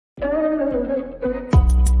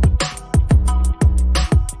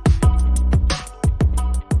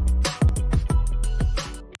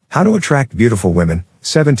How to attract beautiful women,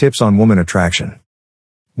 7 tips on woman attraction.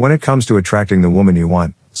 When it comes to attracting the woman you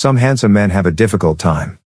want, some handsome men have a difficult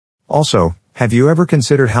time. Also, have you ever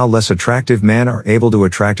considered how less attractive men are able to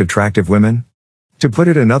attract attractive women? To put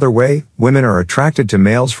it another way, women are attracted to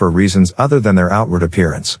males for reasons other than their outward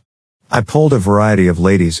appearance. I polled a variety of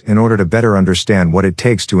ladies in order to better understand what it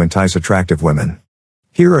takes to entice attractive women.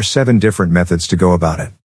 Here are 7 different methods to go about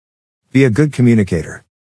it. Be a good communicator.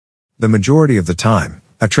 The majority of the time,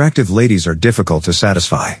 attractive ladies are difficult to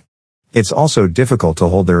satisfy. It's also difficult to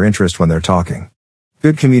hold their interest when they're talking.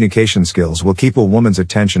 Good communication skills will keep a woman's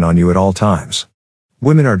attention on you at all times.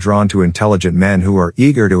 Women are drawn to intelligent men who are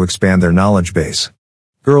eager to expand their knowledge base.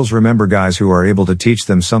 Girls remember guys who are able to teach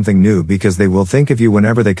them something new because they will think of you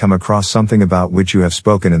whenever they come across something about which you have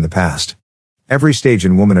spoken in the past. Every stage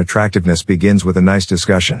in woman attractiveness begins with a nice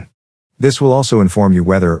discussion. This will also inform you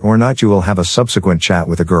whether or not you will have a subsequent chat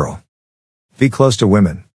with a girl. Be close to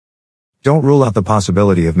women. Don't rule out the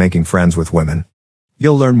possibility of making friends with women.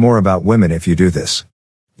 You'll learn more about women if you do this.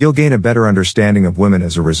 You'll gain a better understanding of women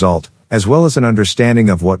as a result, as well as an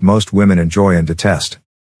understanding of what most women enjoy and detest.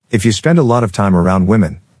 If you spend a lot of time around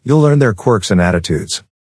women, you'll learn their quirks and attitudes.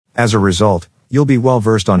 As a result, you'll be well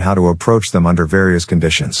versed on how to approach them under various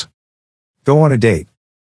conditions. Go on a date.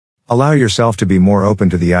 Allow yourself to be more open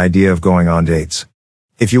to the idea of going on dates.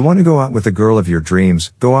 If you want to go out with the girl of your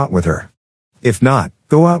dreams, go out with her. If not,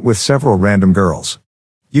 go out with several random girls.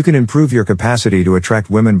 You can improve your capacity to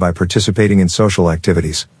attract women by participating in social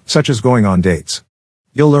activities, such as going on dates.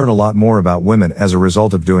 You'll learn a lot more about women as a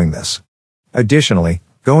result of doing this. Additionally,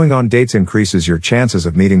 going on dates increases your chances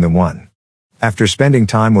of meeting the one. After spending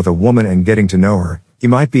time with a woman and getting to know her, you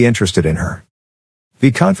might be interested in her.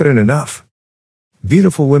 Be confident enough.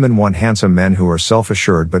 Beautiful women want handsome men who are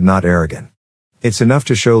self-assured but not arrogant. It's enough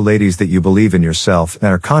to show ladies that you believe in yourself and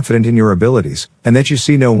are confident in your abilities, and that you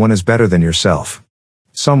see no one as better than yourself.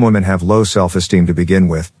 Some women have low self-esteem to begin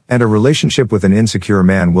with, and a relationship with an insecure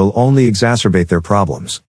man will only exacerbate their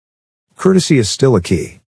problems. Courtesy is still a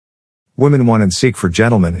key. Women want and seek for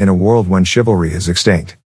gentlemen in a world when chivalry is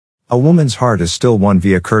extinct. A woman's heart is still won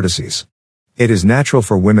via courtesies. It is natural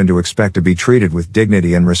for women to expect to be treated with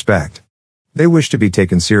dignity and respect. They wish to be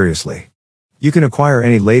taken seriously. You can acquire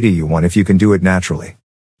any lady you want if you can do it naturally.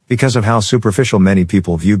 Because of how superficial many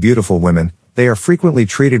people view beautiful women, they are frequently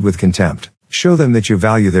treated with contempt. Show them that you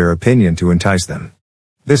value their opinion to entice them.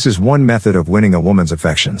 This is one method of winning a woman's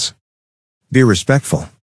affections. Be respectful.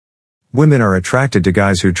 Women are attracted to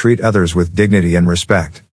guys who treat others with dignity and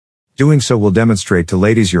respect. Doing so will demonstrate to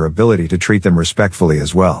ladies your ability to treat them respectfully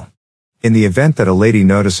as well. In the event that a lady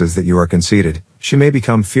notices that you are conceited, she may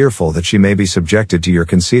become fearful that she may be subjected to your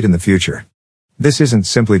conceit in the future. This isn't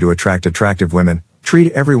simply to attract attractive women.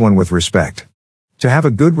 Treat everyone with respect. To have a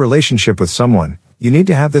good relationship with someone, you need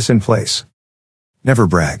to have this in place. Never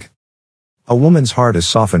brag. A woman's heart is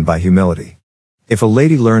softened by humility. If a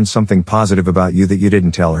lady learns something positive about you that you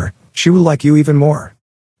didn't tell her, she will like you even more.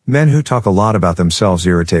 Men who talk a lot about themselves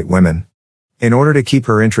irritate women. In order to keep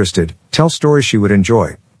her interested, tell stories she would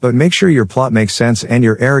enjoy, but make sure your plot makes sense and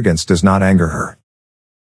your arrogance does not anger her.